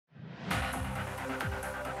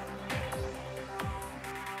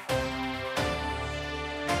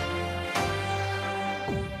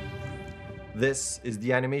This is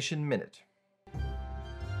the Animation Minute.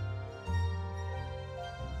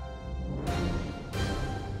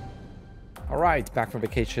 Alright, back from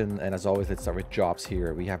vacation, and as always, let's start with jobs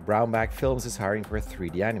here. We have Brownback Films is hiring for a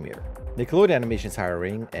 3D animator. Nickelodeon Animation is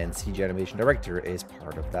hiring, and CG Animation Director is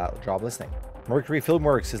part of that job listing. Mercury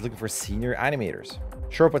Filmworks is looking for senior animators.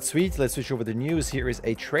 Short but sweet, let's switch over the news. Here is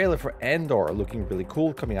a trailer for Andor, looking really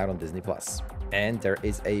cool, coming out on Disney+. And there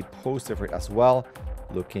is a poster for it as well,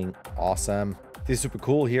 looking awesome. This is super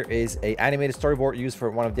cool. Here is a animated storyboard used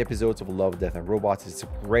for one of the episodes of Love, Death and Robots. It's a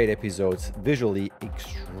great episode, visually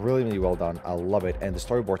extremely well done. I love it, and the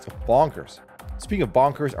storyboards are bonkers. Speaking of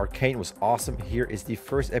bonkers, Arcane was awesome. Here is the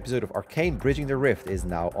first episode of Arcane Bridging the Rift is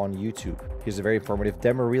now on YouTube. Here's a very informative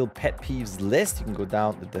demo reel pet peeves list. You can go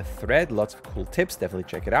down the thread, lots of cool tips, definitely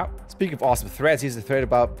check it out. Speaking of awesome threads, here's a thread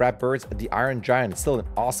about Brad Bird's The Iron Giant. It's still an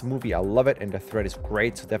awesome movie, I love it, and the thread is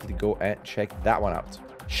great, so definitely go and check that one out.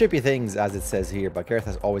 Shippy things, as it says here, but Gareth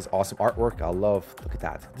has always awesome artwork. I love, look at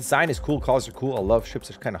that. Design is cool, colors are cool. I love ships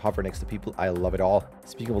that kind of hover next to people. I love it all.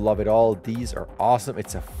 Speaking of love it all, these are awesome.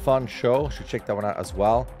 It's a fun show. Should check that one out as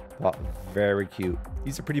well. But very cute.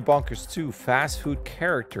 These are pretty bonkers too. Fast food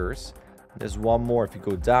characters. There's one more if you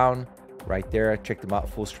go down right there. Check them out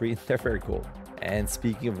full screen. They're very cool. And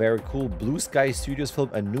speaking of very cool, Blue Sky Studios film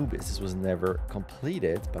Anubis. This was never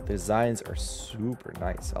completed, but the designs are super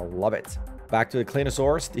nice. I love it. Back to the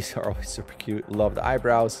Claynosaurz. These are always super cute. Love the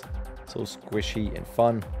eyebrows. So squishy and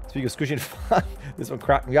fun. Speaking of squishy and fun, this one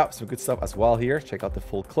cracked me up. Some good stuff as well here. Check out the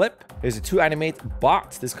full clip. Here's a TOAnimate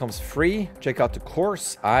bot. This comes free. Check out the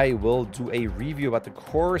course. I will do a review about the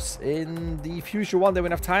course in the future one day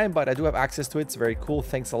when I have time, but I do have access to it. It's very cool.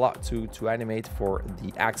 Thanks a lot to TOAnimate for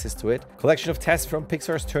the access to it. Collection of tests from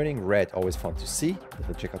Pixar's Turning Red. Always fun to see.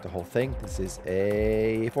 Definitely check out the whole thing. This is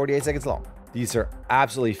a 48 seconds long. These are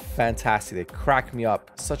absolutely fantastic. They crack me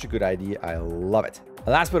up. Such a good idea. I love it. And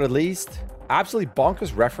last but not least, absolutely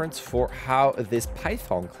bonkers reference for how this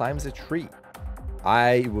python climbs a tree.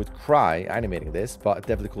 I would cry animating this, but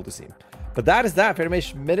definitely cool to see. But that is that for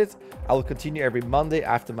Animation Minute. I will continue every Monday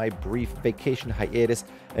after my brief vacation hiatus,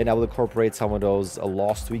 and I will incorporate some of those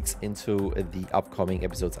lost weeks into the upcoming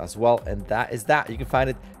episodes as well. And that is that. You can find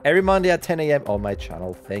it every Monday at 10 a.m. on my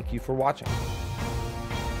channel. Thank you for watching.